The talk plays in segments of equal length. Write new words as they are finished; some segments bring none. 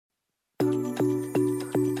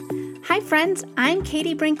friends, I'm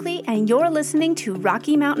Katie Brinkley, and you're listening to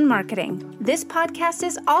Rocky Mountain Marketing. This podcast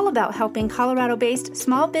is all about helping Colorado-based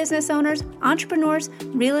small business owners, entrepreneurs,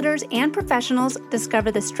 realtors, and professionals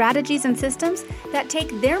discover the strategies and systems that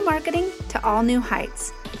take their marketing to all new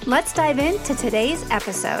heights. Let's dive into today's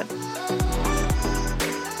episode.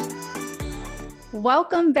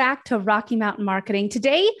 Welcome back to Rocky Mountain Marketing.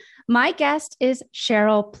 Today, my guest is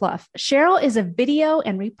Cheryl Plouffe. Cheryl is a video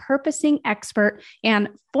and repurposing expert and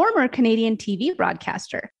former Canadian TV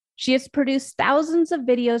broadcaster. She has produced thousands of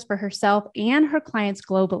videos for herself and her clients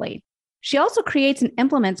globally. She also creates and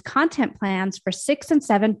implements content plans for 6- and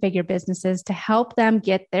 7-figure businesses to help them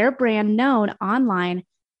get their brand known online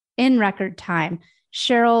in record time.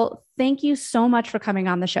 Cheryl, thank you so much for coming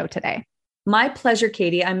on the show today. My pleasure,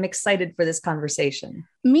 Katie. I'm excited for this conversation.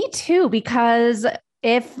 Me too, because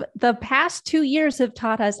if the past 2 years have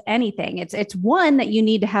taught us anything, it's one, that you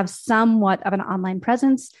need to have somewhat of an online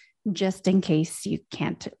presence just in case you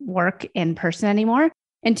can't work in person anymore.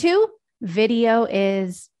 And two, video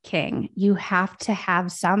is king. You have to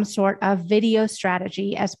have some sort of video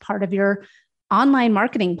strategy as part of your online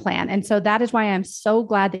marketing plan. And so that is why I'm so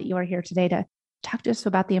glad that you are here today to talk to us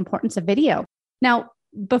about the importance of video. Now,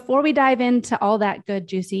 before we dive into all that good,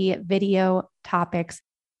 juicy video topics,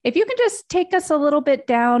 if you can just take us a little bit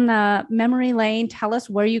down memory lane, tell us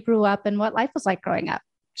where you grew up and what life was like growing up.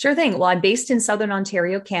 Sure thing. Well, I'm based in Southern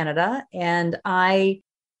Ontario, Canada, and I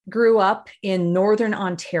grew up in Northern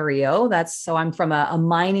Ontario. So I'm from a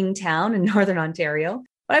mining town in Northern Ontario,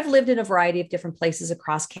 but I've lived in a variety of different places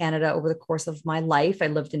across Canada over the course of my life. I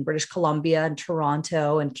lived in British Columbia and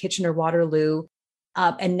Toronto and Kitchener-Waterloo,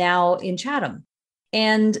 and now in Chatham.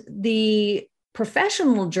 And the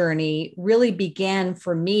professional journey really began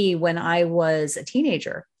for me when I was a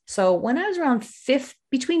teenager. So when I was around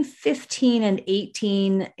between 15 and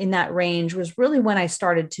 18, in that range, was really when I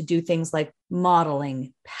started to do things like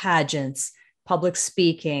modeling, pageants, public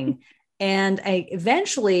speaking. And I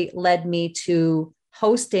eventually led me to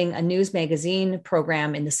hosting a news magazine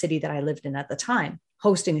program in the city that I lived in at the time,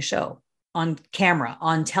 hosting a show on camera,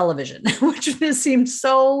 on television, which seemed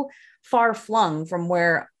so far flung from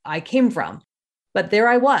where I came from. But there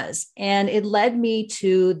I was, and it led me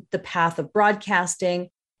to the path of broadcasting.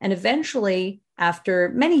 And eventually, after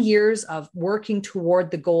many years of working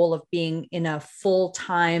toward the goal of being in a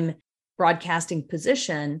full-time broadcasting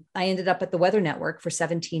position, I ended up at the Weather Network for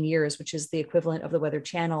 17 years, which is the equivalent of the Weather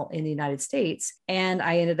Channel in the United States. And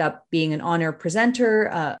I ended up being an on-air presenter,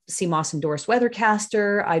 a CMOS endorsed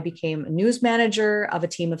weathercaster. I became a news manager of a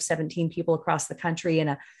team of 17 people across the country and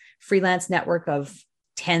a freelance network of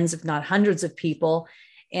tens, if not hundreds of people.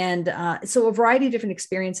 And so a variety of different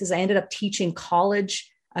experiences. I ended up teaching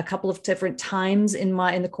college a couple of different times in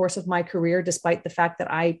the course of my career, despite the fact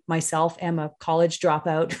that I myself am a college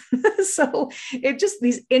dropout. So it just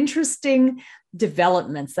these interesting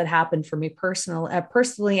developments that happened for me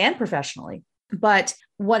personally and professionally. But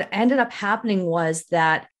what ended up happening was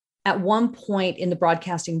that at one point in the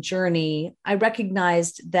broadcasting journey, I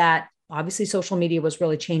recognized that obviously social media was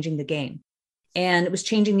really changing the game. And it was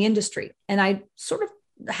changing the industry. And I sort of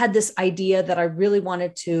had this idea that I really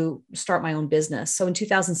wanted to start my own business. So in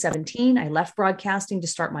 2017, I left broadcasting to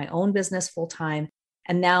start my own business full time.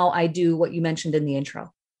 And now I do what you mentioned in the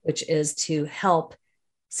intro, which is to help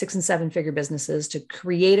 6- and 7-figure businesses to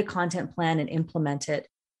create a content plan and implement it.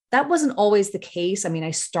 That wasn't always the case. I mean,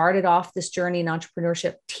 I started off this journey in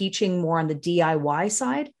entrepreneurship teaching more on the DIY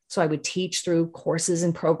side. So I would teach through courses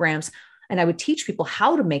and programs, and I would teach people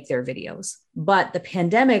how to make their videos. But the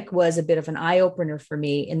pandemic was a bit of an eye-opener for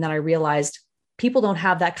me in that I realized people don't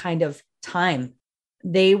have that kind of time.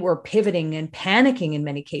 They were pivoting and panicking in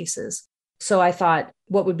many cases. So I thought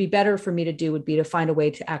what would be better for me to do would be to find a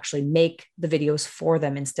way to actually make the videos for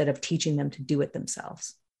them instead of teaching them to do it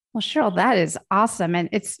themselves. Well, Cheryl, that is awesome. And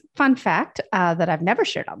it's a fun fact that I've never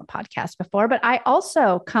shared on the podcast before, but I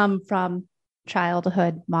also come from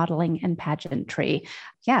childhood modeling and pageantry.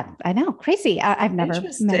 Yeah, I know. Crazy. I've never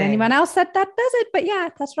met anyone else that does it, but yeah,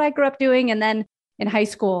 that's what I grew up doing. And then in high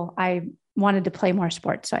school, I wanted to play more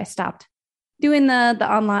sports. So I stopped doing the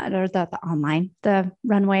online or the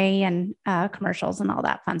runway and commercials and all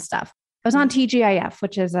that fun stuff. I was on TGIF,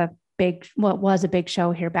 which is was a big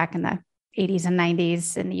show here back in the 80s and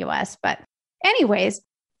 90s in the US. But anyways,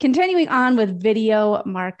 continuing on with video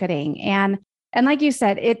marketing. And like you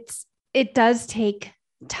said, it does take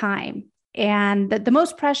time, and the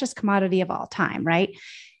most precious commodity of all time, right?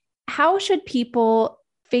 How should people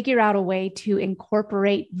figure out a way to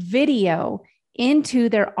incorporate video into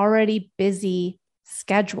their already busy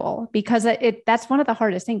schedule? Because that's one of the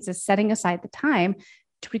hardest things, is setting aside the time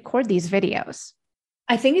to record these videos.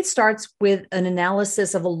 I think it starts with an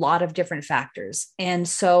analysis of a lot of different factors. And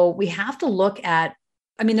so we have to look at,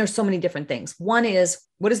 there's so many different things. One is,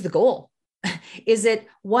 what is the goal? Is it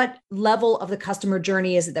what level of the customer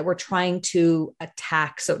journey is it that we're trying to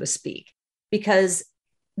attack, so to speak? Because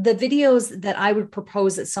the videos that I would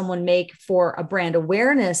propose that someone make for a brand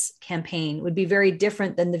awareness campaign would be very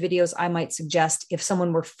different than the videos I might suggest if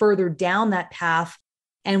someone were further down that path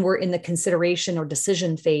and were in the consideration or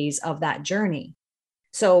decision phase of that journey.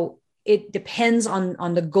 So it depends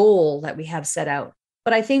on the goal that we have set out.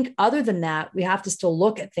 But I think other than that, we have to still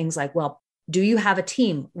look at things like, well, do you have a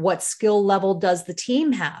team? What skill level does the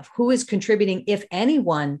team have? Who is contributing, if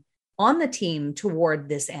anyone, on the team toward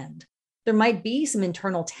this end? There might be some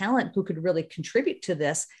internal talent who could really contribute to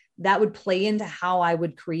this. That would play into how I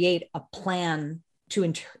would create a plan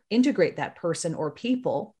to integrate that person or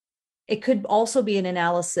people. It could also be an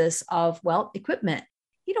analysis of, well, equipment.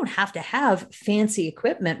 You don't have to have fancy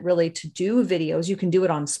equipment really to do videos. You can do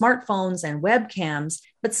it on smartphones and webcams,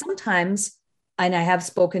 but sometimes, and I have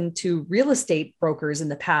spoken to real estate brokers in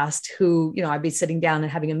the past who, I'd be sitting down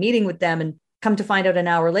and having a meeting with them and come to find out an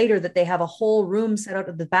hour later that they have a whole room set out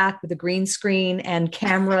at the back with a green screen and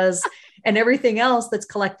cameras and everything else that's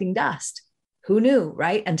collecting dust. Who knew,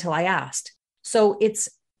 right? Until I asked. So it's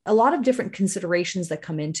a lot of different considerations that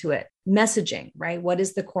come into it. Messaging, right? What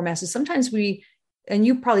is the core message? Sometimes and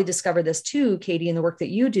you probably discover this too, Katie, in the work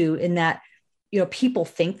that you do, in that, people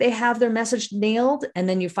think they have their message nailed, and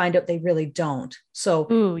then you find out they really don't. So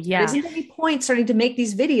there isn't any point starting to make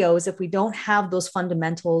these videos if we don't have those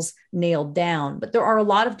fundamentals nailed down. But there are a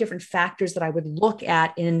lot of different factors that I would look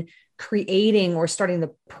at in creating or starting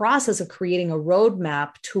the process of creating a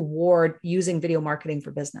roadmap toward using video marketing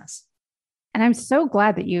for business. And I'm so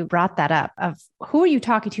glad that you brought that up of who are you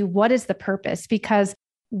talking to? What is the purpose? Because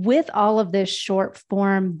with all of this short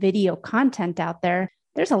form video content out there,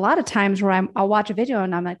 there's a lot of times where I'll watch a video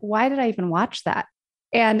and I'm like, why did I even watch that?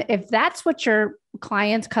 And if that's what your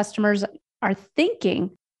clients, customers are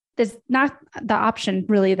thinking, there's not the option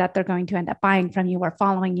really that they're going to end up buying from you or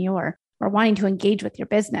following you or wanting to engage with your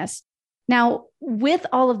business. Now, with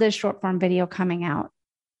all of this short form video coming out,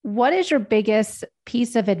 what is your biggest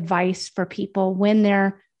piece of advice for people when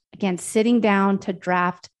they're, again, sitting down to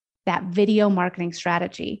draft that video marketing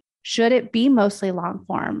strategy? Should it be mostly long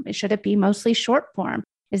form? Should it be mostly short form?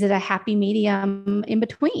 Is it a happy medium in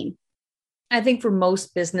between? I think for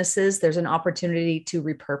most businesses, there's an opportunity to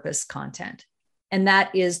repurpose content. And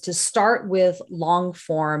that is to start with long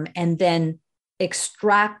form and then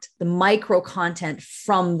extract the micro content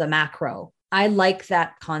from the macro. I like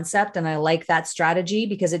that concept and I like that strategy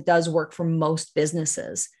because it does work for most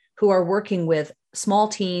businesses who are working with small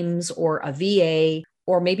teams or a VA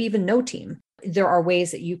or maybe even no team. There are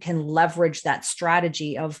ways that you can leverage that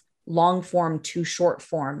strategy of long form to short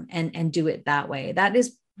form and do it that way. That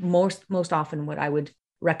is most often what I would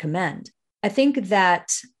recommend. I think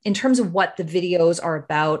that in terms of what the videos are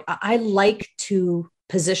about, I like to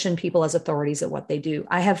position people as authorities at what they do.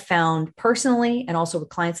 I have found personally, and also with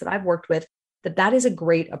clients that I've worked with, that is a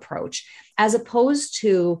great approach, as opposed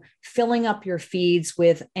to filling up your feeds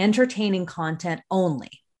with entertaining content only.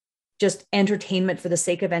 Just entertainment for the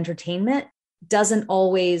sake of entertainment doesn't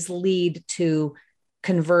always lead to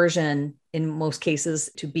conversion in most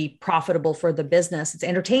cases to be profitable for the business. It's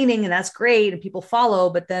entertaining and that's great and people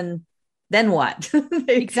follow, but then what?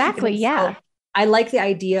 Exactly. Yeah. So I like the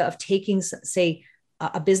idea of taking, say,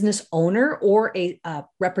 a business owner or a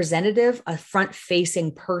representative, a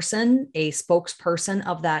front-facing person, a spokesperson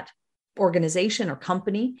of that organization or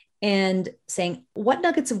company, and saying, what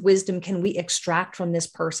nuggets of wisdom can we extract from this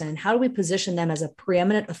person? And how do we position them as a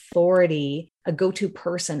preeminent authority, a go-to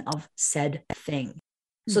person of said thing?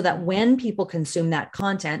 So that when people consume that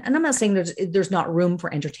content, and I'm not saying there's not room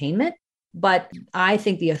for entertainment, but I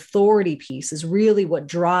think the authority piece is really what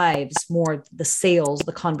drives more the sales,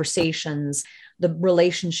 the conversations, the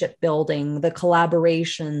relationship building, the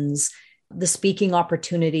collaborations, the speaking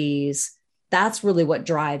opportunities. That's really what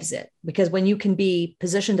drives it. Because when you can be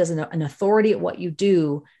positioned as an authority at what you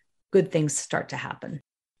do, good things start to happen.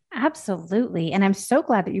 Absolutely. And I'm so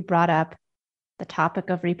glad that you brought up the topic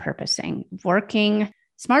of repurposing, working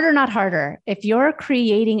smarter, not harder. If you're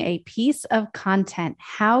creating a piece of content,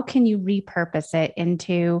 how can you repurpose it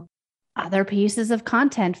into other pieces of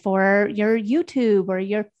content for your YouTube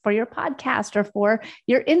or for your podcast or for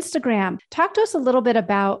your Instagram? Talk to us a little bit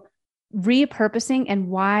about repurposing and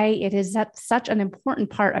why it is such an important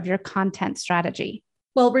part of your content strategy.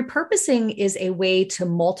 Well, repurposing is a way to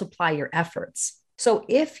multiply your efforts. So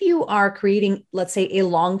if you are creating, let's say, a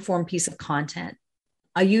long form piece of content,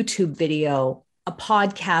 a YouTube video, a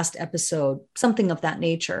podcast episode, something of that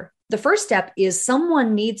nature. The first step is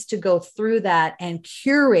someone needs to go through that and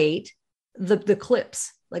curate the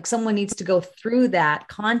clips. Like someone needs to go through that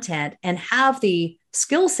content and have the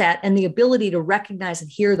skill set and the ability to recognize and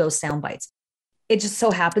hear those sound bites. It just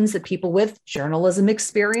so happens that people with journalism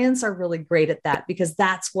experience are really great at that because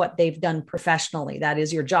that's what they've done professionally. That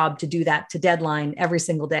is your job, to do that to deadline every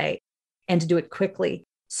single day and to do it quickly.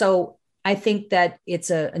 So I think that it's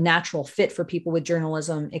a natural fit for people with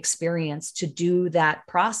journalism experience to do that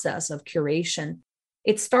process of curation.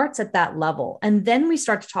 It starts at that level. And then we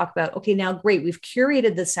start to talk about, okay, now great, we've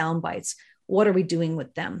curated the sound bites. What are we doing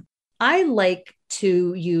with them? I like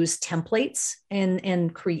to use templates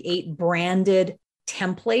and create branded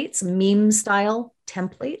templates, meme style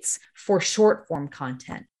templates for short form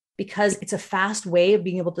content, because it's a fast way of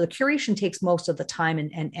being able to, the curation takes most of the time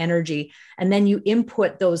and energy. And then you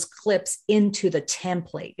input those clips into the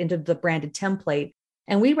template, into the branded template.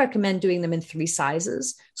 And we recommend doing them in 3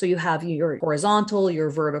 sizes. So you have your horizontal, your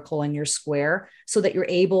vertical, and your square, so that you're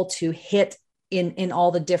able to hit in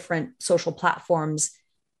all the different social platforms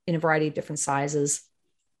in a variety of different sizes,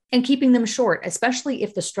 and keeping them short, especially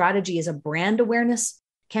if the strategy is a brand awareness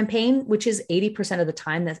campaign, which is 80% of the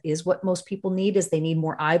time, that is what most people need, is they need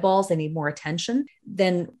more eyeballs, they need more attention.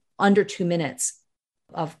 Then under 2 minutes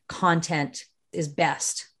of content is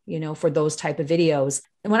best, for those type of videos.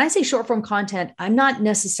 And when I say short form content, I'm not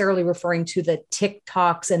necessarily referring to the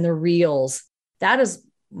TikToks and the reels. That is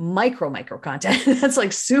micro content. That's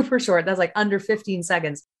like super short. That's like under 15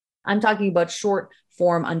 seconds. I'm talking about short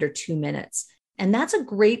form under 2 minutes. And that's a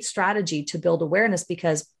great strategy to build awareness,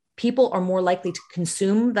 because people are more likely to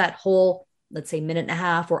consume that whole, let's say,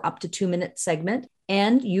 1.5 or up to 2 minute segment.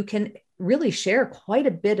 And you can really share quite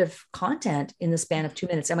a bit of content in the span of 2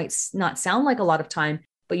 minutes. That might not sound like a lot of time,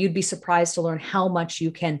 but you'd be surprised to learn how much you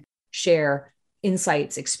can share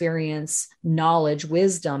insights, experience, knowledge,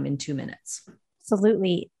 wisdom in 2 minutes.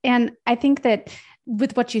 Absolutely. And I think that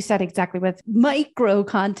with what you said exactly, with micro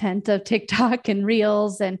content of TikTok and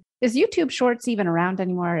reels, and is YouTube Shorts even around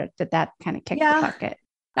anymore? Did that kind of kick the bucket?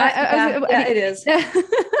 It is.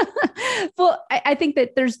 Well, I think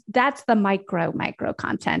that that's the micro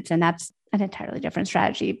content, and that's an entirely different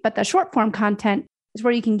strategy. But the short form content is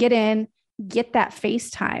where you can get in, get that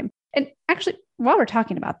face time. And actually, while we're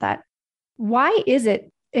talking about that, why is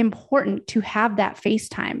it important to have that face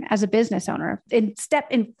time as a business owner and step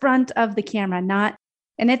in front of the camera?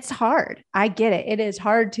 And it's hard. I get it. It is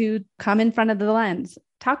hard to come in front of the lens.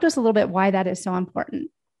 Talk to us a little bit why that is so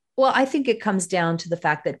important. Well, I think it comes down to the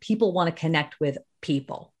fact that people want to connect with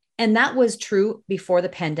people. And that was true before the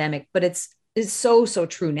pandemic, but it's so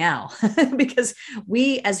true now because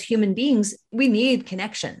we as human beings, we need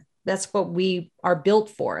connection. That's what we are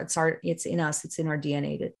built for. It's in us, it's in our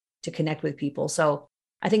DNA to connect with people. So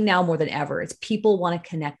I think now more than ever, it's people want to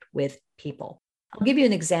connect with people. I'll give you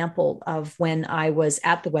an example of when I was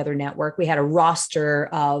at the Weather Network. We had a roster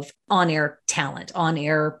of on-air talent,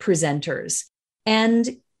 on-air presenters. And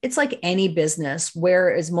it's like any business.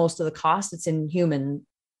 Where is most of the cost? It's in human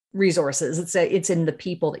resources. It's in the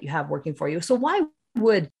people that you have working for you. So why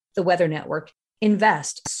would the Weather Network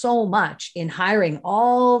invest so much in hiring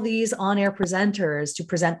all these on-air presenters to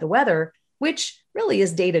present the weather, which really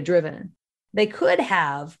is data-driven? They could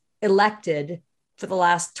have elected for the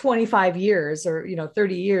last 25 years or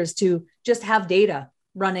 30 years to just have data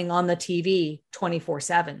running on the TV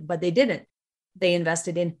 24/7, but they didn't. They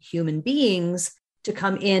invested in human beings to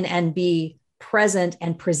come in and be present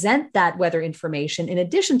and present that weather information in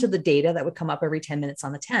addition to the data that would come up every 10 minutes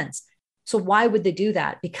on the TENS. So why would they do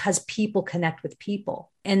that? Because people connect with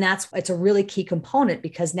people. And it's a really key component,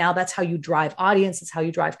 because now that's how you drive audience. It's how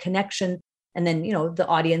you drive connection. And then, the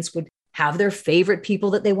audience would have their favorite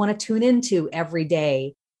people that they want to tune into every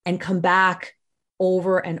day and come back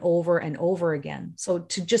over and over and over again. So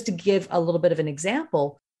to give a little bit of an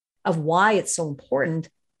example of why it's so important,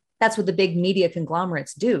 that's what the big media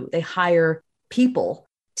conglomerates do. They hire people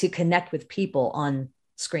to connect with people on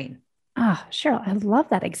screen. Ah, Cheryl, I love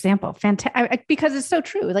that example. Fantastic, because it's so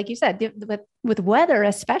true. Like you said, with weather,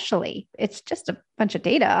 especially, it's just a bunch of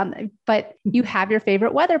data, but you have your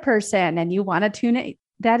favorite weather person and you want to tune it.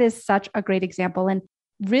 That is such a great example, and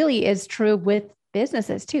really is true with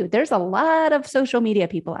businesses too. There's a lot of social media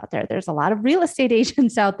people out there. There's a lot of real estate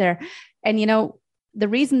agents out there. And, the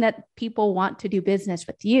reason that people want to do business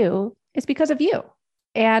with you is because of you.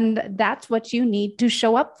 And that's what you need to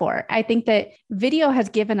show up for. I think that video has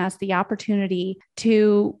given us the opportunity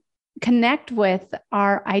to connect with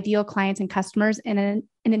our ideal clients and customers in an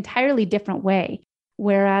entirely different way.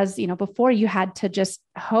 Whereas, before you had to just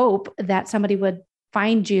hope that somebody would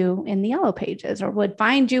find you in the yellow pages or would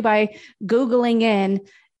find you by Googling in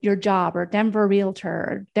your job or Denver realtor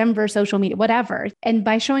or Denver social media, whatever. And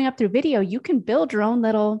by showing up through video, you can build your own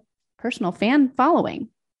little personal fan following.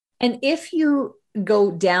 And if you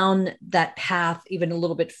go down that path even a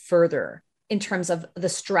little bit further in terms of the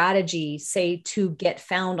strategy, say to get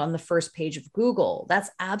found on the first page of Google, that's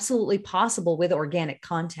absolutely possible with organic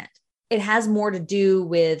content. It has more to do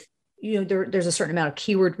with, there's a certain amount of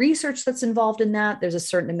keyword research that's involved in that. There's a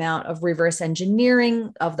certain amount of reverse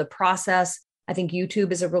engineering of the process. I think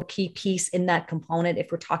YouTube is a real key piece in that component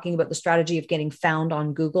if we're talking about the strategy of getting found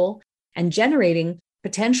on Google and generating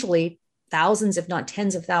potentially thousands, if not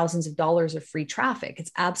tens of thousands of dollars of free traffic.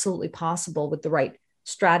 It's absolutely possible with the right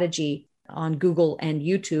strategy on Google and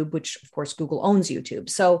YouTube, which of course Google owns YouTube.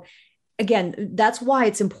 So again, that's why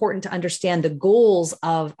it's important to understand the goals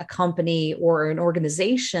of a company or an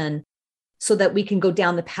organization so that we can go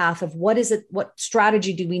down the path of what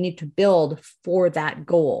strategy do we need to build for that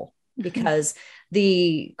goal? Because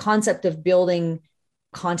the concept of building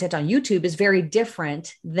content on YouTube is very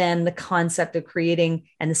different than the concept of creating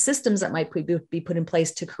and the systems that might be put in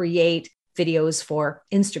place to create videos for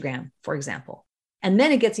Instagram, for example. And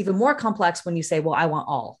then it gets even more complex when you say, well, I want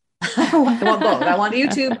all. I want both. I want the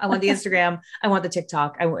YouTube. I want the Instagram. I want the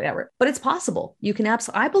TikTok. I want whatever. But it's possible. You can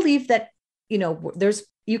absolutely, I believe that,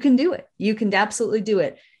 you can do it. You can absolutely do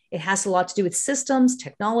it. It has a lot to do with systems,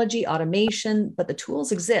 technology, automation, but the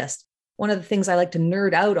tools exist. One of the things I like to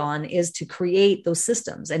nerd out on is to create those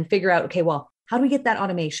systems and figure out, okay, well, how do we get that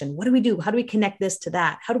automation? What do we do? How do we connect this to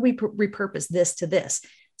that? How do we repurpose this to this?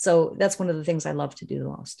 So that's one of the things I love to do the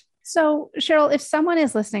most. So Cheryl, if someone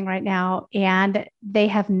is listening right now and they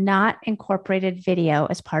have not incorporated video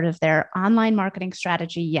as part of their online marketing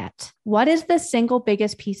strategy yet, what is the single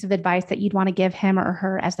biggest piece of advice that you'd want to give him or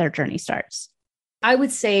her as their journey starts? I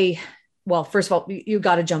would say, well, first of all, you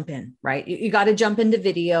got to jump in, right? You got to jump into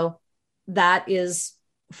video. That is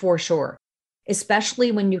for sure,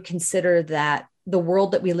 especially when you consider that the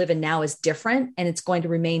world that we live in now is different and it's going to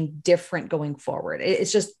remain different going forward.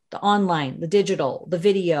 It's just the online, the digital, the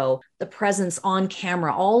video, the presence on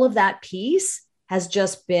camera, all of that piece has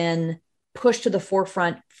just been pushed to the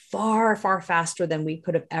forefront far, far faster than we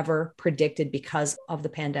could have ever predicted because of the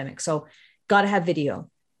pandemic. So got to have video.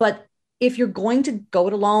 But if you're going to go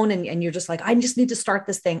it alone and you're just like, I just need to start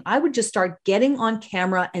this thing, I would just start getting on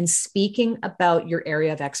camera and speaking about your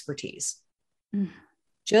area of expertise.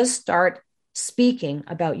 Just start speaking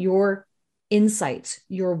about your insights,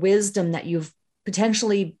 your wisdom that you've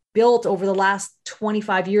potentially built over the last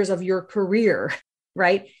 25 years of your career,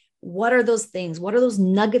 right? What are those things? What are those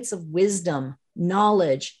nuggets of wisdom,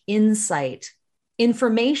 knowledge, insight,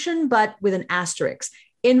 information, but with an asterisk?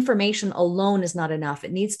 Information alone is not enough.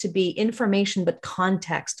 It needs to be information, but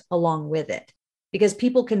context along with it. Because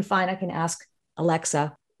people can find, I can ask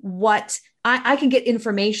Alexa, I can get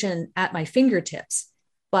information at my fingertips,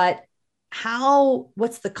 but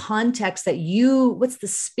what's the context what's the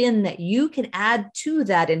spin that you can add to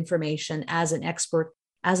that information as an expert,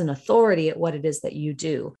 as an authority at what it is that you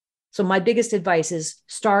do? So my biggest advice is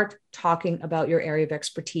start talking about your area of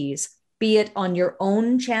expertise, be it on your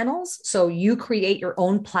own channels. So you create your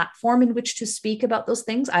own platform in which to speak about those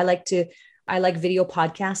things. I like video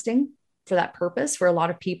podcasting for that purpose. For a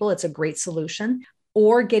lot of people, it's a great solution,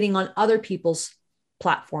 or getting on other people's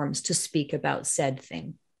platforms to speak about said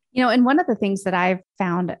thing. And one of the things that I've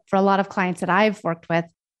found for a lot of clients that I've worked with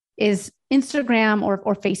is Instagram or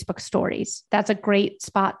Facebook stories. That's a great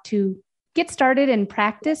spot to get started and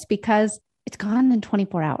practice because it's gone in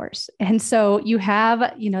 24 hours. And so you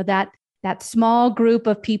have, that small group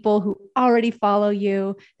of people who already follow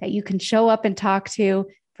you that you can show up and talk to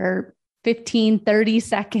for 15, 30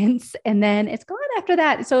 seconds, and then it's gone after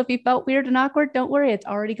that. So if you felt weird and awkward, don't worry, it's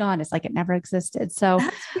already gone. It's like it never existed. So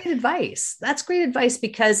that's great advice. That's great advice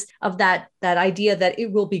because of that idea that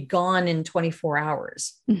it will be gone in 24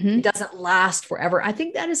 hours. Mm-hmm. It doesn't last forever. I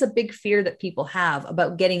think that is a big fear that people have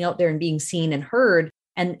about getting out there and being seen and heard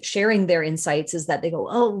and sharing their insights, is that they go,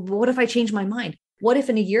 oh, what if I change my mind? What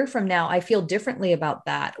if in a year from now, I feel differently about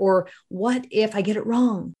that? Or what if I get it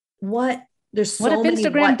wrong? What if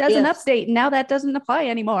Instagram doesn't update? Now that doesn't apply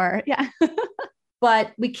anymore. Yeah.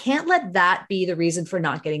 But we can't let that be the reason for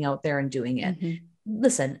not getting out there and doing it. Mm-hmm.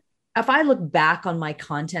 Listen, if I look back on my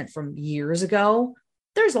content from years ago,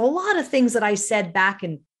 there's a lot of things that I said back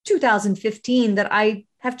in 2015 that I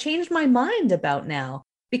have changed my mind about now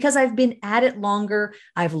because I've been at it longer.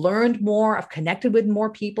 I've learned more. I've connected with more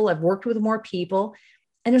people. I've worked with more people.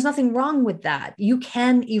 And there's nothing wrong with that. You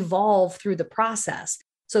can evolve through the process.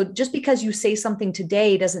 So just because you say something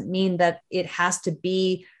today doesn't mean that it has to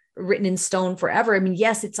be written in stone forever. I mean,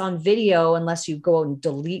 yes, it's on video unless you go and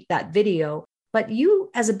delete that video, but you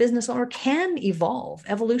as a business owner can evolve.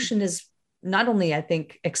 Evolution is not only, I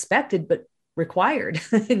think, expected, but required,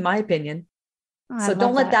 in my opinion. Oh, So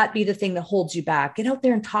don't let that be the thing that holds you back. Get out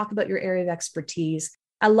there and talk about your area of expertise.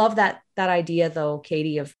 I love that idea though,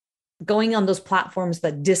 Katie, of going on those platforms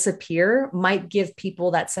that disappear might give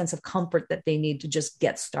people that sense of comfort that they need to just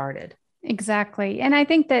get started. Exactly. And I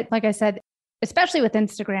think that, like I said, especially with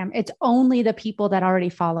Instagram, it's only the people that already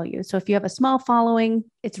follow you. So if you have a small following,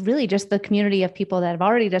 it's really just the community of people that have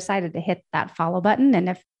already decided to hit that follow button. And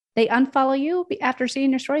if they unfollow you after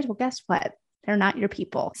seeing your stories, well, guess what? They're not your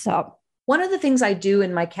people. So one of the things I do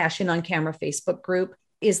in my Cash In on Camera Facebook group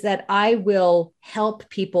is that I will help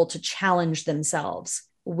people to challenge themselves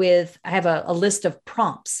with, I have a list of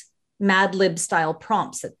prompts, Mad Lib style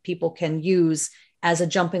prompts that people can use as a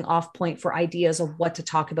jumping off point for ideas of what to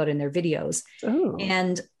talk about in their videos. Ooh.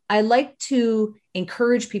 And I like to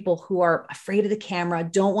encourage people who are afraid of the camera,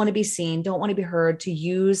 don't want to be seen, don't want to be heard, to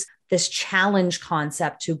use this challenge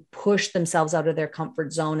concept to push themselves out of their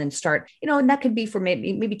comfort zone and start, and that could be for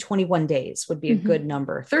maybe 21 days would be a good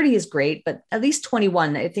number. 30 is great, but at least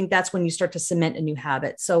 21, I think that's when you start to cement a new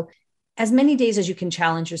habit. So as many days as you can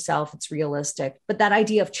challenge yourself, it's realistic. But that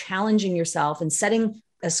idea of challenging yourself and setting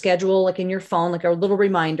a schedule, like in your phone, like a little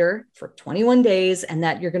reminder for 21 days, and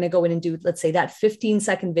that you're going to go in and do, let's say, that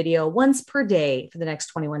 15-second video once per day for the next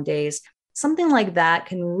 21 days. Something like that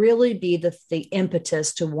can really be the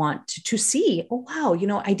impetus to want to see, oh,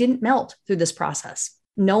 wow, I didn't melt through this process.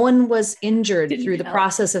 No one was injured through the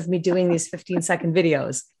process of me doing these 15-second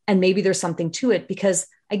videos. And maybe there's something to it, because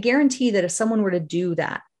I guarantee that if someone were to do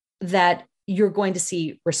that you're going to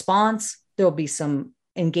see response. There'll be some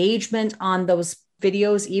engagement on those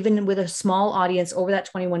videos, even with a small audience over that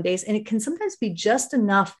 21 days. And it can sometimes be just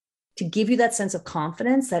enough to give you that sense of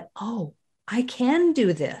confidence that, oh, I can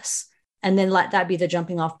do this. And then let that be the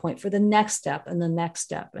jumping off point for the next step and the next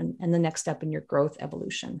step and the next step in your growth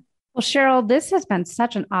evolution. Well, Cheryl, this has been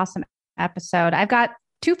such an awesome episode. I've got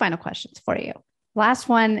two final questions for you. Last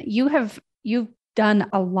one, you've done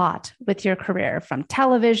a lot with your career, from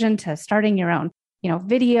television to starting your own,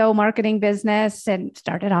 video marketing business, and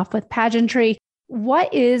started off with pageantry.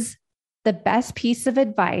 What is the best piece of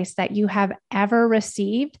advice that you have ever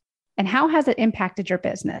received, and how has it impacted your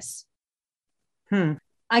business?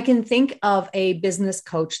 I can think of a business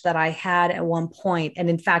coach that I had at one point. And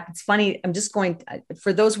in fact, it's funny. I'm just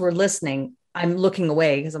for those who are listening, I'm looking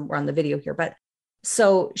away because we're on the video here, but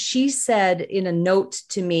so she said in a note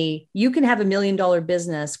to me, you can have $1 million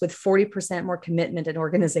business with 40% more commitment and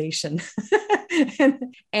organization.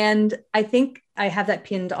 and I think I have that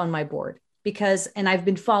pinned on my board and I've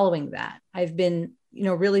been following that. I've been,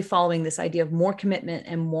 really following this idea of more commitment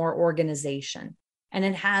and more organization. And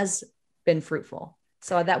it has been fruitful.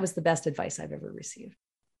 So that was the best advice I've ever received.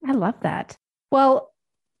 I love that. Well,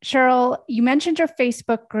 Cheryl, you mentioned your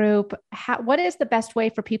Facebook group. What is the best way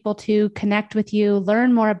for people to connect with you,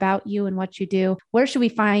 learn more about you and what you do? Where should we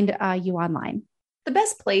find you online? The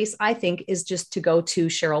best place, I think, is just to go to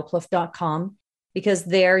CherylPlouffe.com, because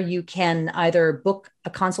there you can either book a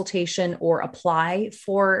consultation or apply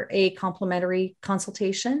for a complimentary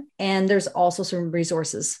consultation. And there's also some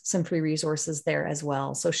free resources there as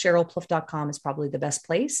well. So CherylPlouffe.com is probably the best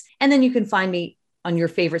place. And then you can find me on your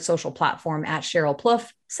favorite social platform at Cheryl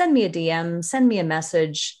Plouffe. Send me a DM, send me a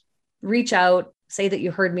message, reach out, say that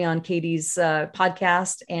you heard me on Katie's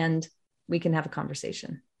podcast, and we can have a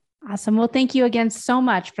conversation. Awesome. Well, thank you again so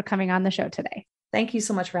much for coming on the show today. Thank you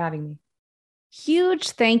so much for having me.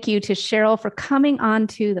 Huge thank you to Cheryl for coming on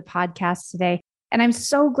to the podcast today. And I'm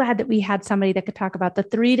so glad that we had somebody that could talk about the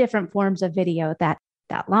 3 different forms of video, that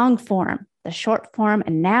long form, the short form,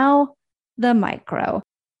 and now the micro.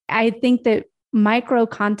 I think that micro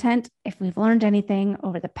content, if we've learned anything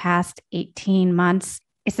over the past 18 months,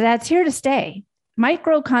 is that it's here to stay.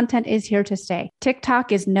 Micro content is here to stay.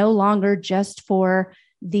 TikTok is no longer just for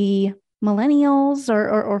the millennials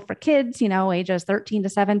or for kids, ages 13 to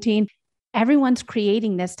 17. Everyone's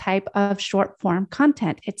creating this type of short form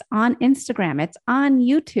content. It's on Instagram. It's on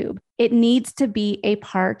YouTube. It needs to be a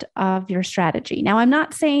part of your strategy. Now, I'm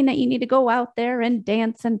not saying that you need to go out there and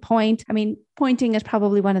dance and point. I mean, pointing is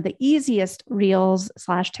probably one of the easiest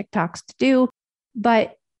reels/TikToks to do,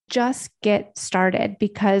 but just get started,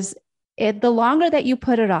 because the longer that you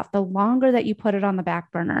put it off, the longer that you put it on the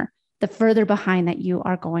back burner, the further behind that you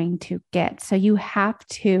are going to get. So you have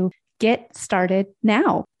to get started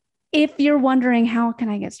now. If you're wondering, how can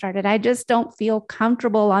I get started? I just don't feel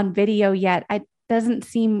comfortable on video yet. It doesn't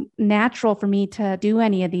seem natural for me to do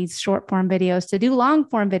any of these short form videos, to do long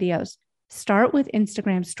form videos. start with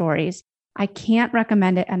Instagram stories. I can't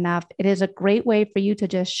recommend it enough. It is a great way for you to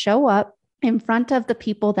just show up in front of the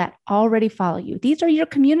people that already follow you. These are your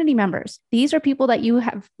community members. These are people that you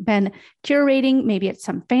have been curating. Maybe it's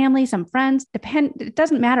some family, some friends. It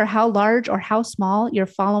doesn't matter how large or how small your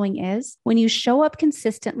following is. When you show up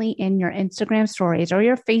consistently in your Instagram stories or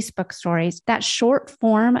your Facebook stories, that short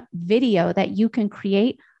form video that you can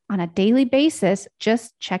create on a daily basis,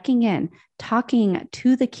 just checking in, talking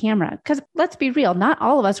to the camera. Because let's be real, not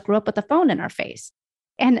all of us grew up with a phone in our face.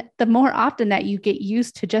 And the more often that you get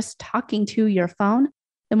used to just talking to your phone,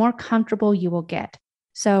 the more comfortable you will get.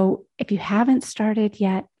 So if you haven't started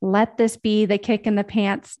yet, let this be the kick in the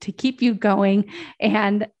pants to keep you going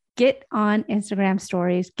and get on Instagram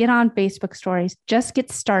stories, get on Facebook stories, just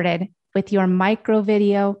get started with your micro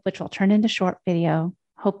video, which will turn into short video,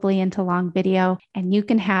 hopefully into long video, and you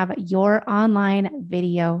can have your online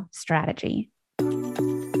video strategy.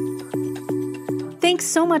 Thanks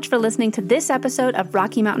so much for listening to this episode of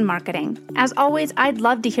Rocky Mountain Marketing. As always, I'd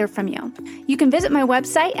love to hear from you. You can visit my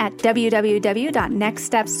website at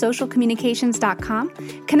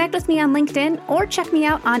www.nextstepsocialcommunications.com, connect with me on LinkedIn, or check me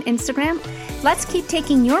out on Instagram. Let's keep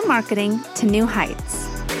taking your marketing to new heights.